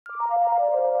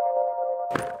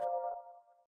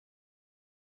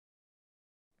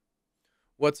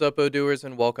What's up, Odooers,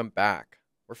 and welcome back.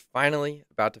 We're finally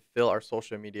about to fill our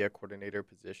social media coordinator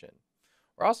position.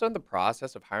 We're also in the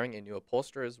process of hiring a new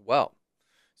upholsterer as well.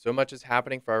 So much is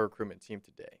happening for our recruitment team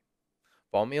today.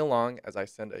 Follow me along as I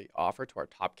send an offer to our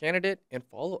top candidate and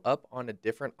follow up on a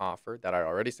different offer that I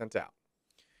already sent out.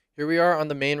 Here we are on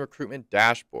the main recruitment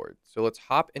dashboard. So let's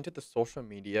hop into the social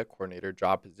media coordinator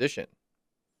job position.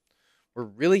 We're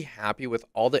really happy with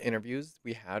all the interviews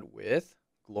we had with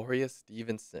Gloria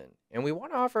Stevenson, and we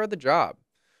want to offer her the job.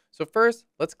 So first,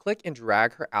 let's click and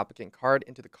drag her applicant card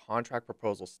into the contract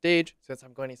proposal stage since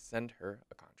I'm going to send her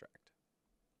a contract.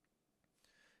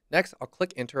 Next, I'll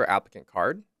click into her applicant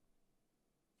card,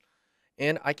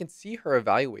 and I can see her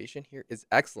evaluation here is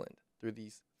excellent through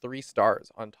these 3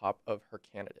 stars on top of her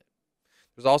candidate.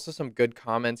 There's also some good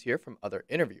comments here from other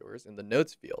interviewers in the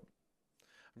notes field.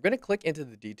 I'm going to click into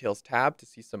the details tab to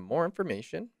see some more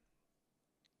information.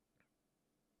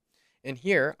 And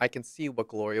here I can see what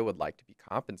Gloria would like to be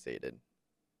compensated,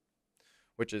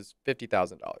 which is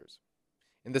 $50,000.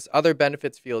 In this other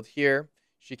benefits field here,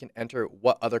 she can enter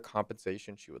what other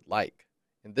compensation she would like.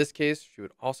 In this case, she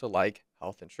would also like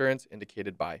health insurance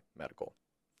indicated by medical.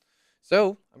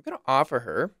 So I'm going to offer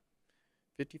her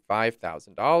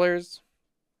 $55,000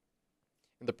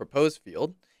 in the proposed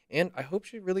field, and I hope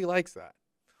she really likes that.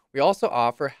 We also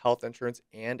offer health insurance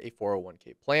and a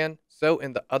 401k plan. So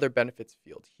in the other benefits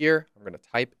field here, I'm going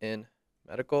to type in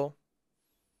medical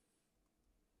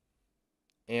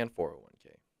and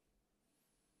 401k.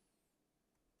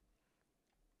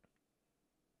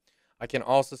 I can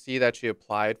also see that she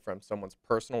applied from someone's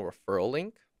personal referral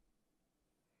link.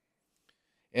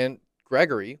 And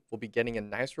Gregory will be getting a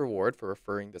nice reward for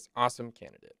referring this awesome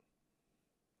candidate.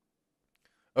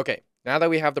 Okay, now that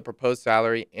we have the proposed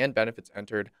salary and benefits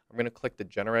entered, I'm going to click the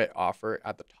generate offer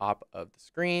at the top of the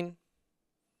screen.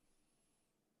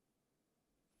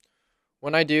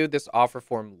 When I do, this offer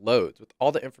form loads with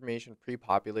all the information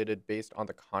pre-populated based on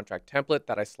the contract template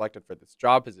that I selected for this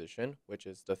job position, which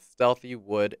is the Stealthy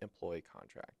Wood employee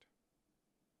contract.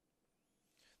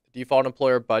 The default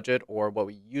employer budget, or what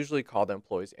we usually call the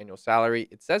employee's annual salary,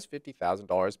 it says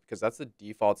 $50,000 because that's the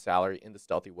default salary in the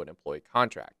Stealthy Wood employee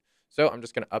contract. So I'm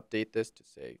just going to update this to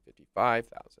say $55,000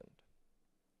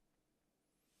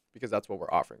 because that's what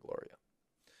we're offering Gloria.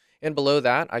 And below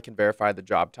that, I can verify the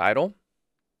job title,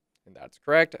 and that's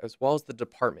correct, as well as the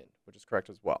department, which is correct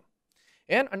as well.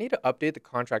 And I need to update the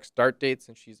contract start date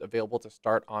since she's available to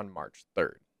start on March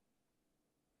 3rd.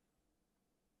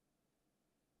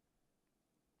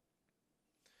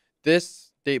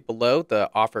 This date below,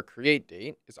 the offer create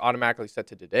date, is automatically set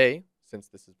to today since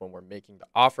this is when we're making the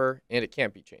offer and it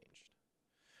can't be changed.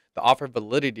 The offer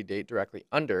validity date directly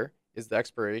under is the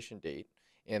expiration date,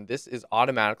 and this is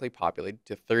automatically populated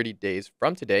to 30 days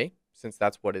from today, since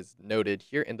that's what is noted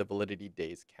here in the validity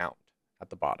days count at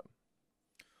the bottom.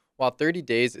 While 30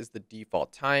 days is the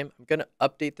default time, I'm going to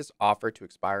update this offer to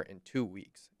expire in 2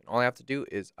 weeks. And all I have to do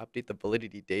is update the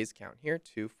validity days count here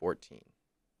to 14.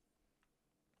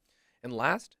 And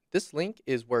last, this link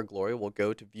is where Gloria will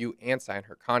go to view and sign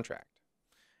her contract.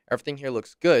 Everything here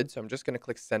looks good, so I'm just going to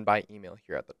click send by email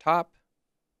here at the top.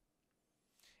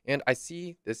 And I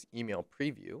see this email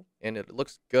preview, and it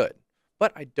looks good.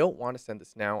 But I don't want to send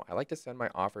this now. I like to send my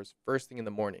offers first thing in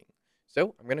the morning.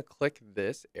 So I'm going to click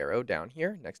this arrow down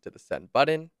here next to the send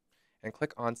button and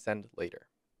click on send later.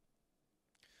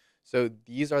 So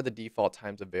these are the default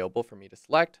times available for me to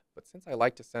select, but since I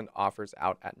like to send offers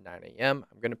out at 9 a.m.,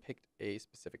 I'm going to pick a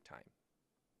specific time.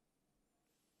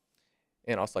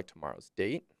 And I'll select tomorrow's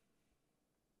date.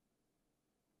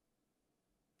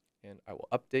 And I will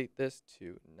update this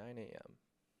to 9 a.m.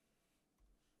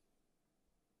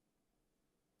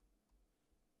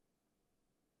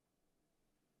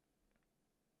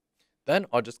 Then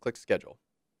I'll just click schedule,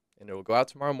 and it will go out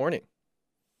tomorrow morning.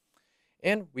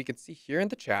 And we can see here in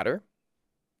the chatter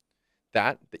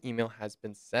that the email has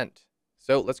been sent.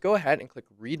 So let's go ahead and click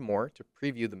read more to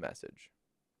preview the message.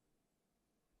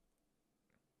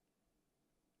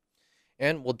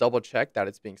 And we'll double check that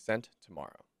it's being sent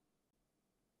tomorrow.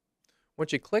 When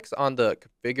she clicks on the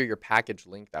configure your package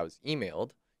link that was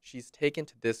emailed, she's taken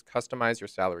to this customize your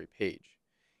salary page.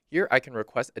 Here I can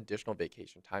request additional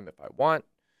vacation time if I want.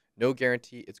 No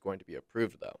guarantee it's going to be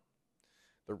approved though.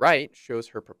 The right shows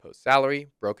her proposed salary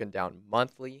broken down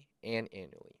monthly and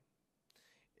annually.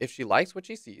 If she likes what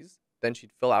she sees, then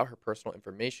she'd fill out her personal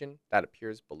information that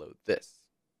appears below this.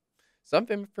 Some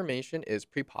information is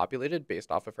pre-populated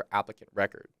based off of her applicant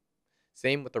record.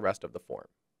 Same with the rest of the form.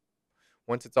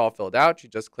 Once it's all filled out, she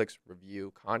just clicks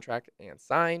review contract and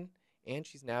sign, and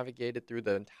she's navigated through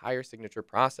the entire signature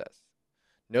process.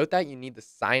 Note that you need the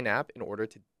Sign app in order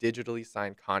to digitally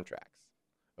sign contracts.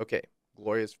 Okay,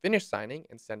 Gloria's finished signing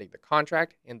and sending the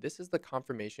contract, and this is the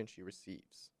confirmation she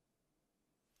receives.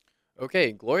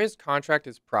 Okay, Gloria's contract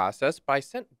is processed, but I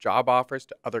sent job offers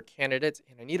to other candidates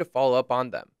and I need to follow up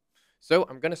on them. So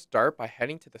I'm going to start by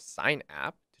heading to the Sign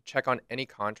app to check on any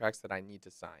contracts that I need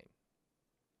to sign.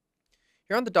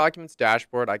 Here on the Documents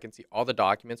dashboard, I can see all the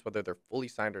documents, whether they're fully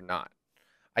signed or not.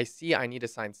 I see I need to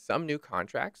sign some new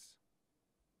contracts,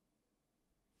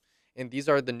 and these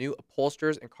are the new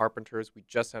upholsterers and carpenters we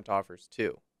just sent offers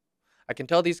to. I can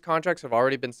tell these contracts have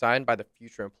already been signed by the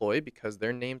future employee because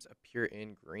their names appear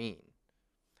in green,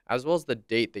 as well as the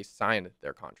date they signed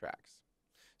their contracts.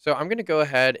 So I'm going to go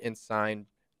ahead and sign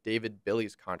David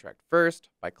Billy's contract first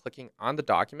by clicking on the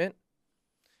document.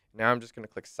 Now I'm just going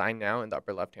to click Sign Now in the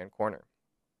upper left-hand corner.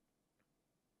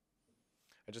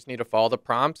 I just need to follow the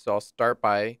prompt, so I'll start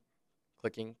by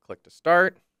clicking Click to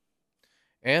Start.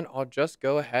 And I'll just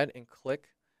go ahead and click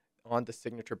on the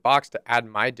signature box to add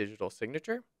my digital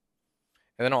signature.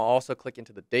 And then I'll also click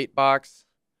into the date box.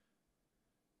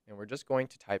 And we're just going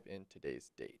to type in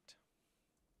today's date.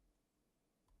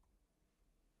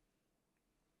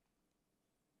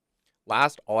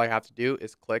 Last, all I have to do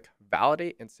is click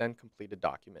Validate and Send Completed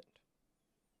Document.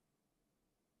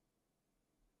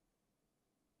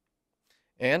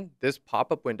 And this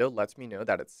pop-up window lets me know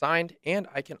that it's signed, and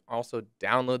I can also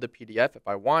download the PDF if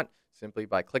I want, simply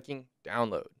by clicking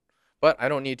Download. But I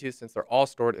don't need to since they're all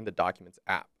stored in the Documents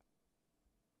app.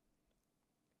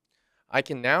 I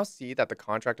can now see that the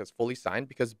contract is fully signed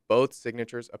because both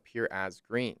signatures appear as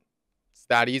green. It's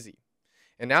that easy.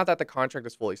 And now that the contract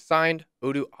is fully signed,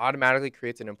 Odoo automatically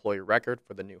creates an employee record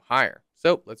for the new hire.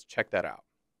 So let's check that out.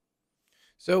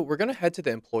 So we're going to head to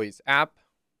the Employees app.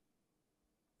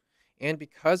 And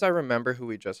because I remember who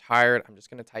we just hired, I'm just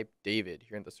going to type David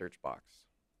here in the search box.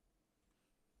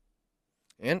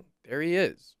 And there he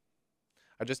is.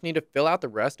 I just need to fill out the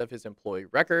rest of his employee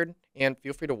record, and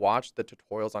feel free to watch the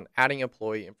tutorials on adding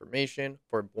employee information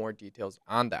for more details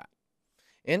on that.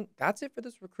 And that's it for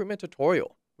this recruitment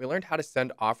tutorial. We learned how to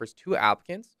send offers to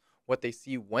applicants, what they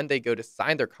see when they go to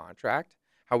sign their contract,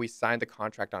 how we sign the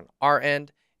contract on our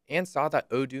end, and saw that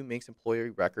Odoo makes employee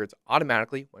records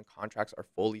automatically when contracts are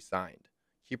fully signed.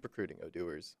 Keep recruiting,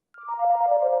 Odooers.